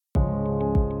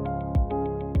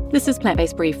This is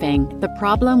Plant-Based Briefing, The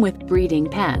Problem with Breeding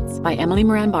Pets by Emily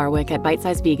Moran Barwick at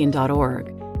bitesizevegan.org.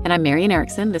 And I'm Marian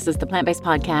Erickson. This is the Plant-Based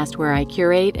Podcast where I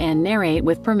curate and narrate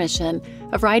with permission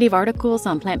a variety of articles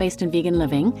on plant-based and vegan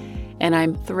living. And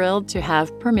I'm thrilled to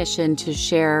have permission to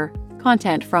share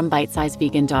content from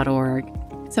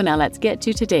bitesizevegan.org. So now let's get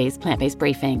to today's Plant-Based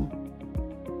Briefing.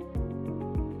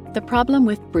 The Problem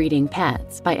with Breeding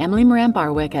Pets by Emily Moran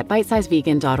Barwick at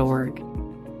bitesizevegan.org.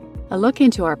 A look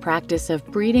into our practice of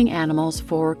breeding animals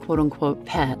for quote-unquote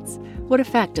pets. What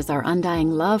effect does our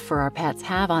undying love for our pets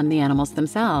have on the animals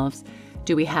themselves?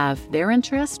 Do we have their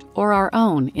interest or our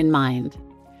own in mind?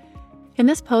 In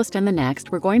this post and the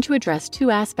next, we're going to address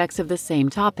two aspects of the same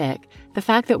topic, the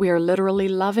fact that we are literally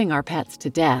loving our pets to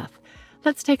death.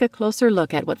 Let's take a closer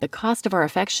look at what the cost of our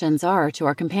affections are to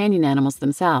our companion animals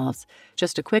themselves.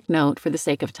 Just a quick note, for the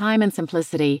sake of time and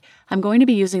simplicity, I'm going to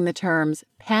be using the terms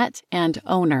pet and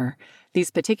owner.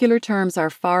 These particular terms are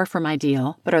far from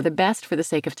ideal, but are the best for the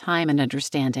sake of time and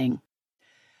understanding.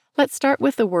 Let's start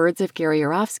with the words of Gary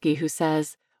Yourofsky, who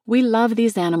says, "We love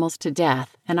these animals to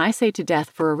death, and I say to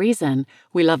death for a reason.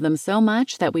 We love them so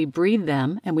much that we breed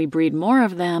them, and we breed more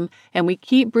of them, and we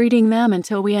keep breeding them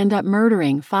until we end up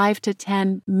murdering 5 to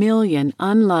 10 million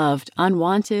unloved,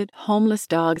 unwanted, homeless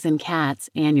dogs and cats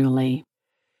annually."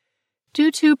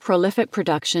 Due to prolific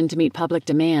production to meet public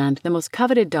demand, the most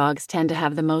coveted dogs tend to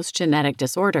have the most genetic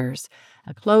disorders.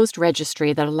 A closed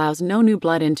registry that allows no new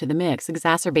blood into the mix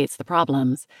exacerbates the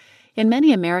problems. In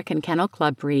many American Kennel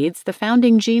Club breeds, the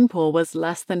founding gene pool was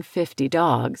less than 50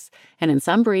 dogs, and in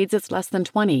some breeds it's less than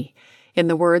 20. In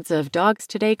the words of Dogs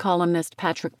Today columnist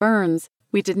Patrick Burns,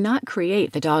 "We did not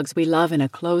create the dogs we love in a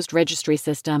closed registry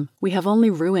system. We have only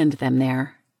ruined them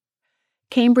there."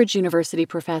 Cambridge University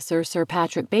professor Sir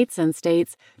Patrick Bateson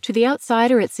states, "To the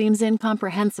outsider it seems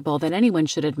incomprehensible that anyone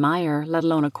should admire, let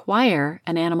alone acquire,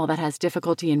 an animal that has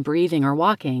difficulty in breathing or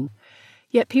walking.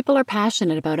 Yet people are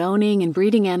passionate about owning and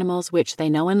breeding animals which they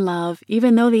know and love,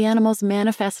 even though the animals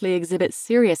manifestly exhibit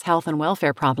serious health and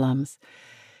welfare problems."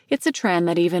 It's a trend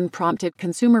that even prompted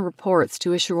Consumer Reports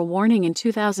to issue a warning in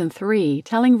 2003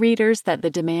 telling readers that the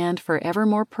demand for ever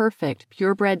more perfect,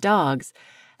 purebred dogs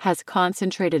has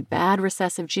concentrated bad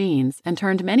recessive genes and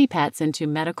turned many pets into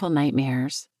medical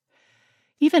nightmares.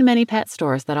 Even many pet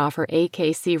stores that offer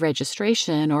AKC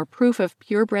registration or proof of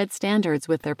purebred standards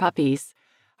with their puppies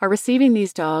are receiving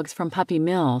these dogs from puppy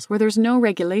mills where there's no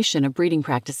regulation of breeding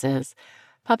practices.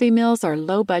 Puppy mills are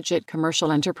low-budget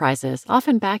commercial enterprises,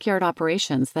 often backyard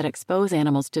operations that expose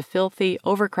animals to filthy,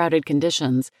 overcrowded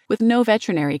conditions with no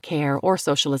veterinary care or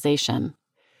socialization.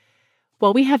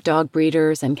 While we have dog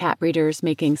breeders and cat breeders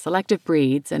making selective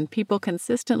breeds and people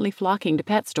consistently flocking to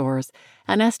pet stores,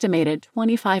 an estimated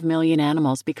 25 million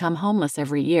animals become homeless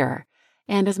every year.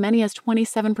 And as many as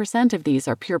 27% of these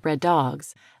are purebred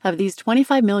dogs. Of these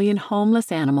 25 million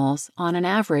homeless animals, on an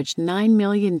average, 9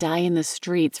 million die in the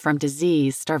streets from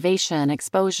disease, starvation,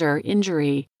 exposure,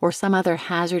 injury, or some other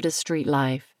hazardous street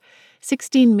life.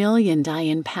 16 million die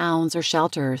in pounds or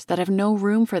shelters that have no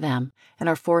room for them and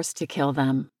are forced to kill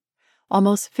them.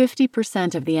 Almost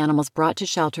 50% of the animals brought to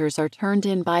shelters are turned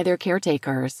in by their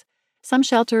caretakers. Some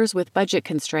shelters with budget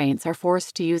constraints are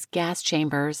forced to use gas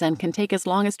chambers and can take as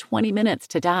long as 20 minutes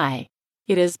to die.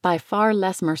 It is by far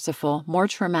less merciful, more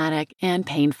traumatic, and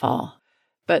painful.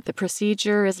 But the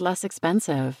procedure is less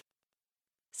expensive.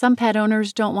 Some pet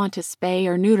owners don't want to spay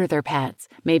or neuter their pets,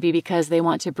 maybe because they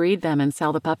want to breed them and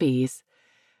sell the puppies.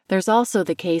 There's also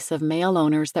the case of male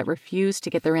owners that refuse to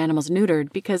get their animals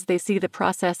neutered because they see the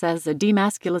process as a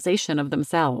demasculization of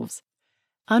themselves.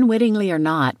 Unwittingly or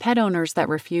not, pet owners that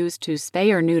refuse to spay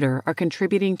or neuter are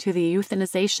contributing to the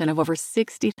euthanization of over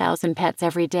 60,000 pets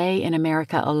every day in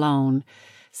America alone.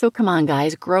 So come on,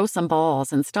 guys, grow some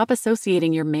balls and stop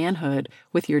associating your manhood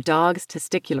with your dog's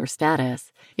testicular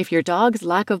status. If your dog's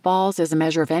lack of balls is a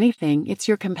measure of anything, it's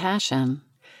your compassion.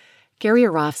 Gary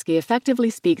Yourofsky effectively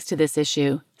speaks to this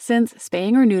issue. Since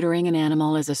spaying or neutering an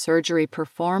animal is a surgery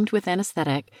performed with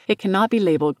anesthetic, it cannot be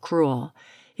labeled cruel.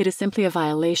 It is simply a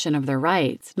violation of their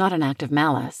rights, not an act of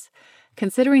malice.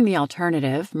 Considering the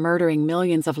alternative, murdering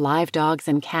millions of live dogs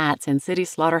and cats in city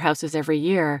slaughterhouses every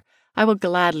year, I will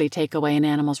gladly take away an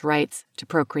animal's rights to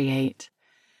procreate.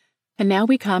 And now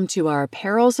we come to our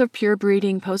perils of pure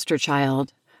breeding poster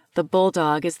child. The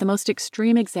bulldog is the most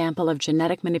extreme example of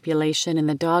genetic manipulation in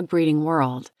the dog breeding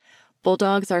world.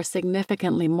 Bulldogs are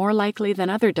significantly more likely than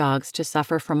other dogs to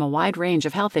suffer from a wide range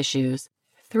of health issues.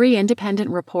 3 independent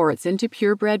reports into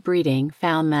purebred breeding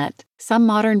found that some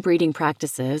modern breeding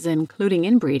practices, including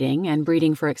inbreeding and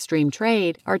breeding for extreme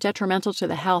trade, are detrimental to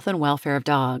the health and welfare of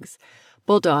dogs.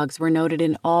 Bulldogs were noted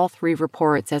in all 3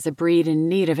 reports as a breed in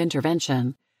need of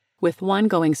intervention. with one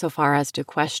going so far as to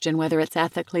question whether it's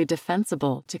ethically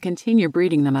defensible to continue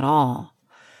breeding them at all.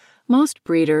 Most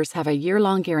breeders have a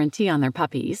year-long guarantee on their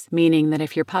puppies, meaning that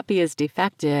if your puppy is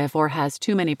defective or has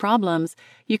too many problems,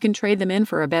 you can trade them in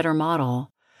for a better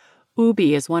model.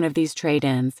 Ubi is one of these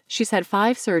trade-ins. She's had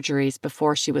 5 surgeries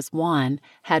before she was 1,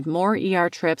 had more ER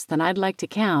trips than I'd like to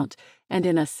count, and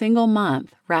in a single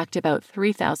month racked about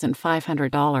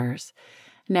 $3,500.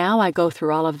 Now I go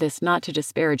through all of this not to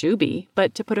disparage Ubi,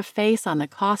 but to put a face on the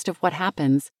cost of what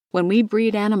happens when we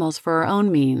breed animals for our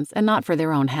own means and not for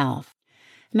their own health.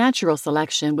 Natural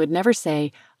selection would never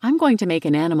say, I'm going to make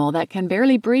an animal that can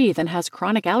barely breathe and has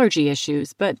chronic allergy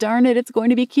issues, but darn it, it's going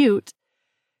to be cute.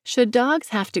 Should dogs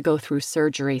have to go through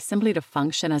surgery simply to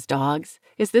function as dogs?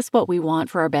 Is this what we want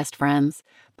for our best friends?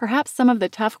 Perhaps some of the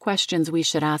tough questions we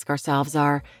should ask ourselves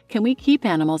are, can we keep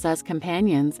animals as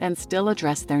companions and still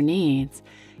address their needs?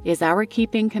 Is our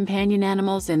keeping companion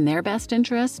animals in their best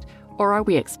interest, or are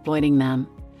we exploiting them?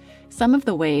 Some of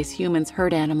the ways humans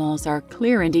hurt animals are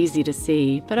clear and easy to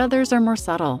see, but others are more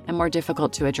subtle and more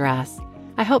difficult to address.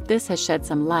 I hope this has shed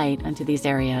some light onto these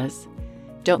areas.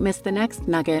 Don't miss the next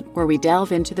nugget where we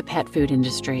delve into the pet food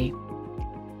industry.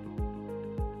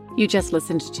 You just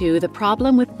listened to The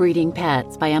Problem with Breeding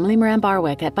Pets by Emily Moran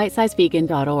Barwick at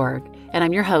bitesizevegan.org, and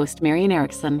I'm your host, Marian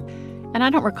Erickson. And I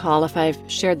don't recall if I've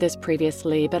shared this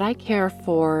previously, but I care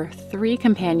for 3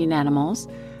 companion animals.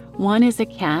 1 is a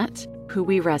cat, who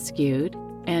we rescued,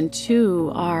 and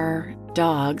 2 are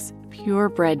dogs,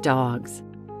 purebred dogs.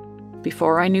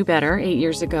 Before I knew better, 8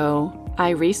 years ago,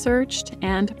 I researched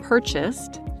and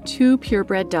purchased 2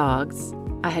 purebred dogs.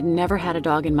 I had never had a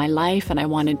dog in my life, and I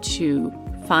wanted to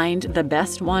find the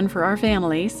best one for our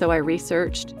family, so I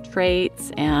researched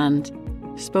traits and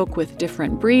spoke with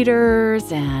different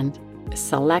breeders and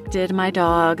selected my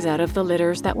dogs out of the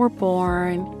litters that were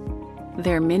born.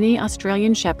 They're mini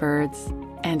Australian Shepherds.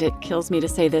 And it kills me to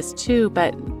say this too,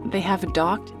 but they have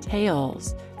docked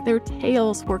tails. Their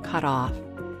tails were cut off.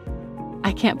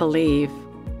 I can't believe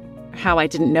how I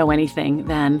didn't know anything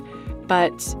then,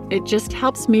 but it just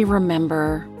helps me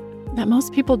remember that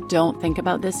most people don't think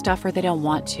about this stuff or they don't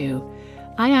want to.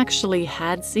 I actually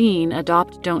had seen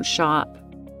Adopt, Don't Shop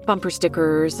bumper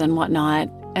stickers and whatnot,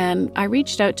 and I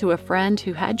reached out to a friend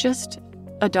who had just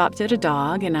adopted a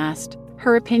dog and asked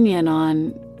her opinion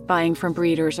on buying from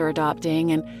breeders or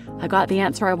adopting, and I got the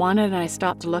answer I wanted and I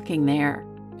stopped looking there.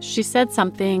 She said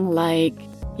something like,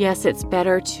 yes, it's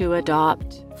better to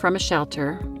adopt from a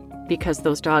shelter because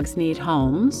those dogs need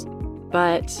homes,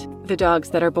 but the dogs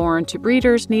that are born to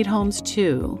breeders need homes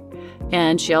too.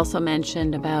 And she also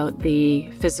mentioned about the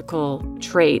physical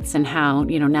traits and how,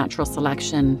 natural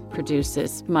selection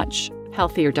produces much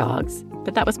healthier dogs.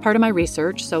 But that was part of my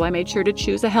research, so I made sure to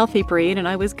choose a healthy breed and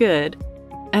I was good.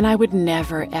 And I would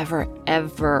never, ever,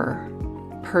 ever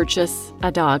purchase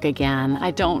a dog again.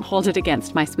 I don't hold it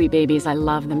against my sweet babies. I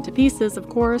love them to pieces, of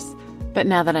course. But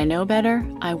now that I know better,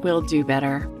 I will do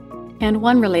better. And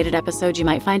one related episode you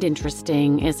might find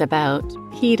interesting is about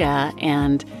PETA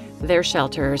and their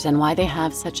shelters and why they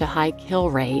have such a high kill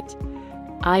rate.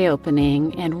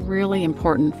 Eye-opening and really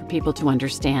important for people to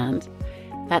understand.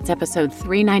 That's episode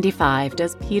 395,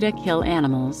 Does PETA Kill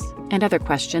Animals? And other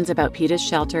questions about PETA's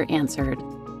shelter answered.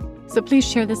 So please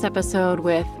share this episode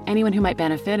with anyone who might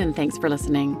benefit, and thanks for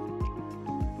listening.